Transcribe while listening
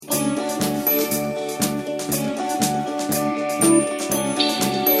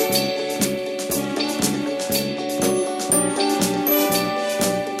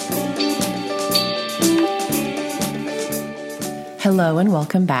Hello and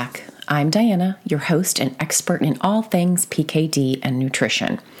welcome back. I'm Diana, your host and expert in all things PKD and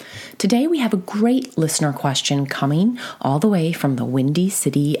nutrition. Today we have a great listener question coming all the way from the windy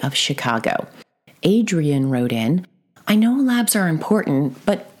city of Chicago. Adrian wrote in, I know labs are important,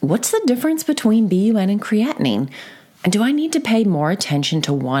 but what's the difference between BUN and creatinine? And do I need to pay more attention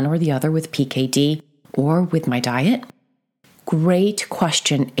to one or the other with PKD or with my diet? Great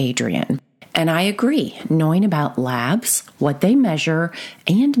question, Adrian. And I agree, knowing about labs, what they measure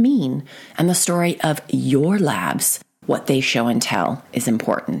and mean, and the story of your labs, what they show and tell, is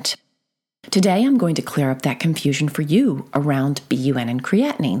important. Today, I'm going to clear up that confusion for you around BUN and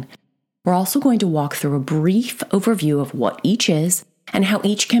creatinine. We're also going to walk through a brief overview of what each is and how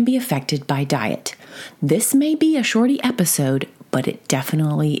each can be affected by diet. This may be a shorty episode, but it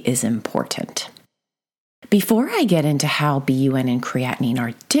definitely is important. Before I get into how BUN and creatinine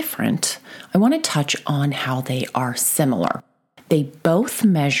are different, I want to touch on how they are similar. They both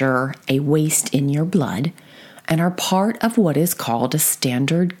measure a waste in your blood and are part of what is called a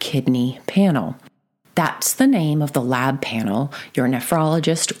standard kidney panel. That's the name of the lab panel your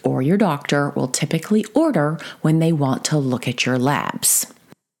nephrologist or your doctor will typically order when they want to look at your labs.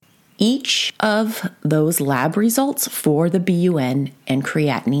 Each of those lab results for the BUN and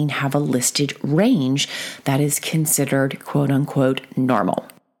creatinine have a listed range that is considered quote-unquote normal.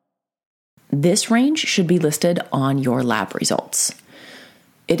 This range should be listed on your lab results.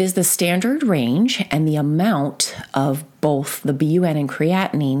 It is the standard range and the amount of both the BUN and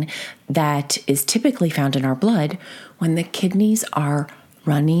creatinine that is typically found in our blood when the kidneys are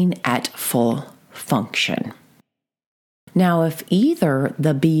running at full function. Now, if either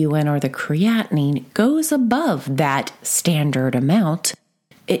the BUN or the creatinine goes above that standard amount,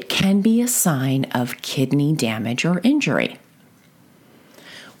 it can be a sign of kidney damage or injury.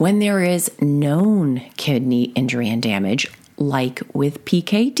 When there is known kidney injury and damage, like with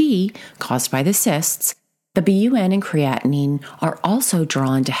PKD caused by the cysts, the BUN and creatinine are also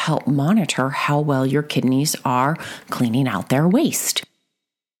drawn to help monitor how well your kidneys are cleaning out their waste.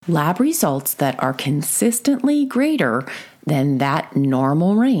 Lab results that are consistently greater than that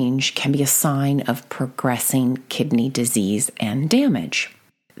normal range can be a sign of progressing kidney disease and damage.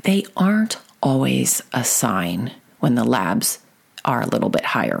 They aren't always a sign when the labs are a little bit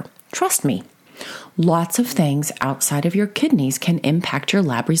higher. Trust me, lots of things outside of your kidneys can impact your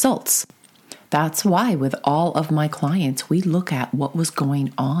lab results. That's why with all of my clients, we look at what was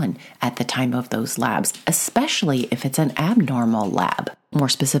going on at the time of those labs, especially if it's an abnormal lab. More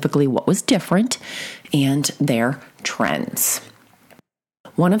specifically, what was different and their trends.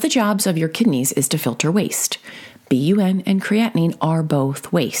 One of the jobs of your kidneys is to filter waste. BUN and creatinine are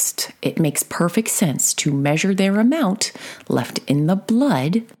both waste. It makes perfect sense to measure their amount left in the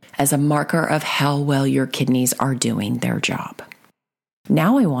blood as a marker of how well your kidneys are doing their job.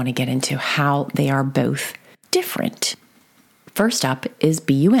 Now I want to get into how they are both different. First up is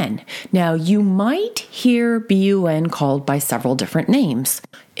BUN. Now, you might hear BUN called by several different names.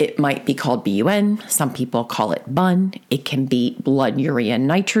 It might be called BUN. Some people call it BUN. It can be blood urea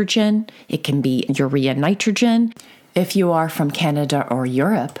nitrogen. It can be urea nitrogen. If you are from Canada or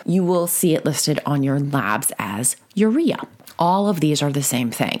Europe, you will see it listed on your labs as urea. All of these are the same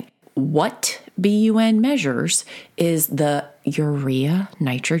thing. What BUN measures is the urea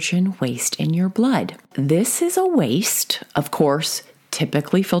nitrogen waste in your blood. This is a waste, of course,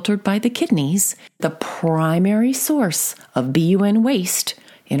 typically filtered by the kidneys. The primary source of BUN waste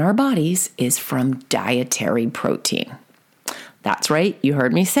in our bodies is from dietary protein. That's right, you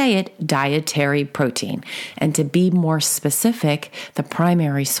heard me say it, dietary protein. And to be more specific, the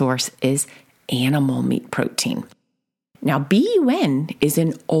primary source is animal meat protein. Now, BUN is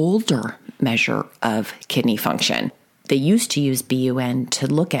an older measure of kidney function. They used to use BUN to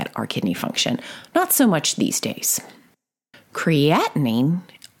look at our kidney function, not so much these days. Creatinine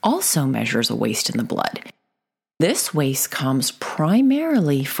also measures a waste in the blood. This waste comes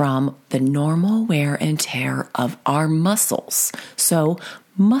primarily from the normal wear and tear of our muscles, so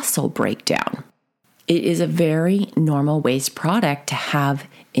muscle breakdown. It is a very normal waste product to have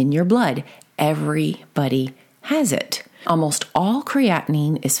in your blood. Everybody has it. Almost all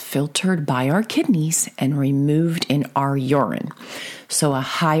creatinine is filtered by our kidneys and removed in our urine. So a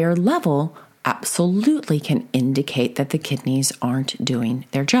higher level absolutely can indicate that the kidneys aren't doing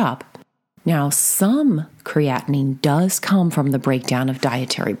their job. Now, some creatinine does come from the breakdown of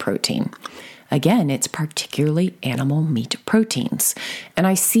dietary protein. Again, it's particularly animal meat proteins. And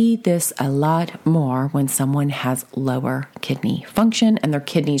I see this a lot more when someone has lower kidney function and their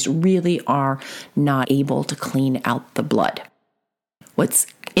kidneys really are not able to clean out the blood. What's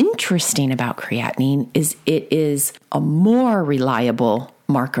interesting about creatinine is it is a more reliable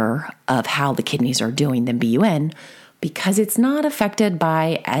marker of how the kidneys are doing than BUN because it's not affected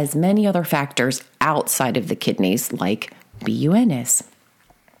by as many other factors outside of the kidneys like BUN is.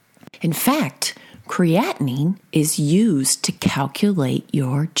 In fact, creatinine is used to calculate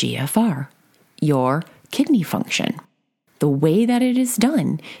your GFR, your kidney function. The way that it is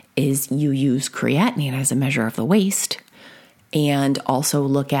done is you use creatinine as a measure of the waist and also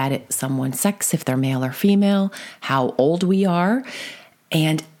look at it, someone's sex, if they're male or female, how old we are,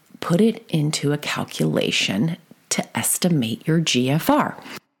 and put it into a calculation to estimate your GFR.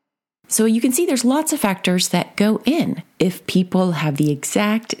 So you can see there's lots of factors that go in. If people have the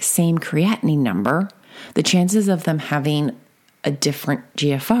exact same creatinine number, the chances of them having a different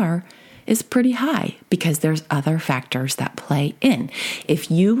GFR is pretty high because there's other factors that play in. If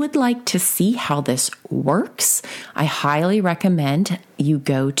you would like to see how this works, I highly recommend you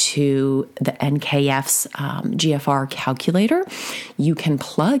go to the NKF's GFR calculator. You can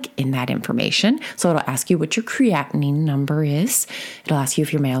plug in that information. So it'll ask you what your creatinine number is. It'll ask you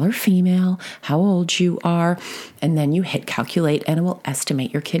if you're male or female, how old you are, and then you hit calculate and it will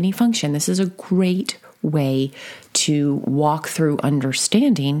estimate your kidney function. This is a great way to walk through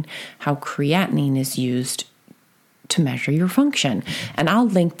understanding how creatinine is used to measure your function. And I'll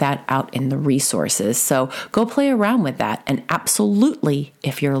link that out in the resources. So go play around with that. And absolutely,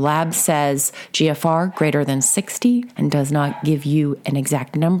 if your lab says GFR greater than 60 and does not give you an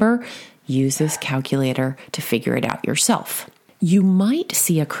exact number, use this calculator to figure it out yourself. You might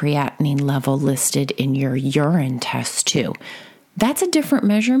see a creatinine level listed in your urine test too. That's a different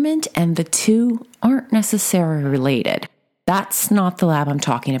measurement, and the two aren't necessarily related. That's not the lab I'm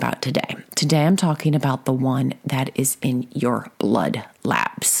talking about today. Today I'm talking about the one that is in your blood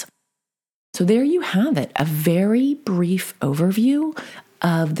labs. So there you have it, a very brief overview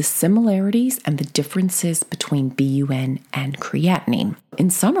of the similarities and the differences between BUN and creatinine. In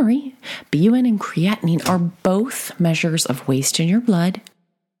summary, BUN and creatinine are both measures of waste in your blood,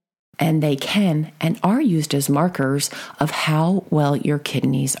 and they can and are used as markers of how well your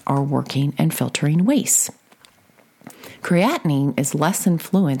kidneys are working and filtering waste. Creatinine is less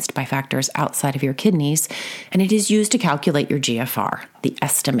influenced by factors outside of your kidneys, and it is used to calculate your GFR, the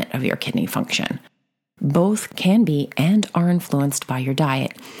estimate of your kidney function. Both can be and are influenced by your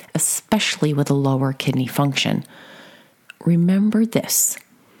diet, especially with a lower kidney function. Remember this: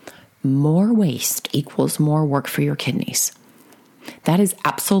 more waste equals more work for your kidneys. That is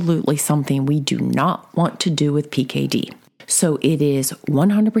absolutely something we do not want to do with PKD. So it is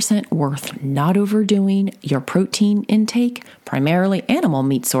 100% worth not overdoing your protein intake, primarily animal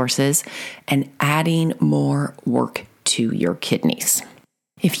meat sources, and adding more work to your kidneys.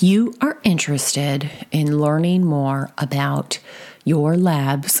 If you are interested in learning more about your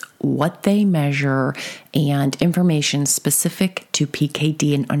labs, what they measure, and information specific to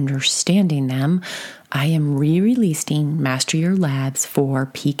PKD and understanding them, I am re-releasing Master Your Labs for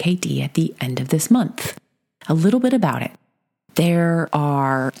PKD at the end of this month. A little bit about it. There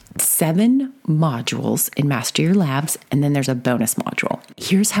are 7 modules in Master Your Labs, and then there's a bonus module.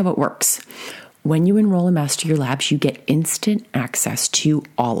 Here's how it works. When you enroll in Master Your Labs, you get instant access to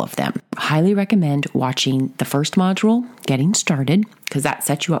all of them. Highly recommend watching the first module, Getting Started, because that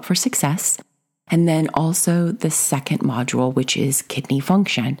sets you up for success. And then also the second module, which is Kidney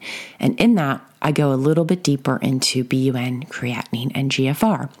Function. And in that, I go a little bit deeper into BUN, creatinine, and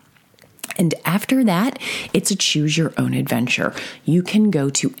GFR. And after that, it's a choose your own adventure. You can go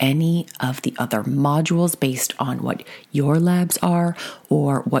to any of the other modules based on what your labs are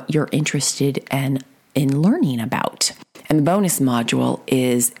or what you're interested in learning about. And the bonus module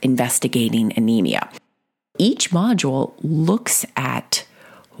is investigating anemia. Each module looks at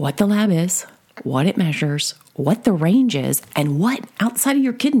what the lab is, what it measures, what the range is, and what outside of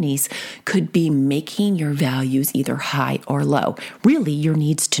your kidneys could be making your values either high or low. Really, your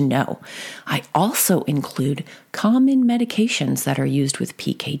needs to know. I also include common medications that are used with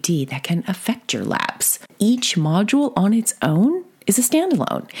PKD that can affect your labs. Each module on its own is a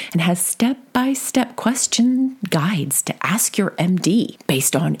standalone and has step-by-step question guides to ask your MD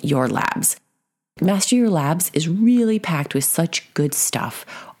based on your labs. Master Your Labs is really packed with such good stuff.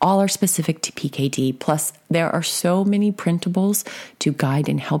 All are specific to PKD. Plus, there are so many printables to guide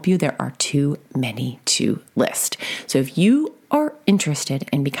and help you. There are too many to list. So if you are interested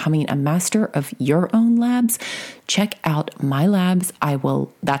in becoming a master of your own labs, check out My Labs.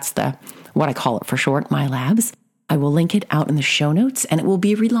 That's what I call it for short, My Labs. I will link it out in the show notes, and it will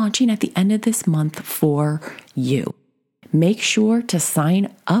be relaunching at the end of this month for you. Make sure to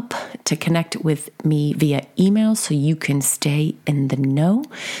sign up to connect with me via email so you can stay in the know.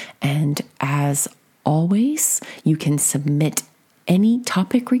 And as always, you can submit any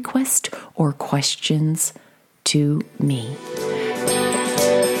topic request or questions to me.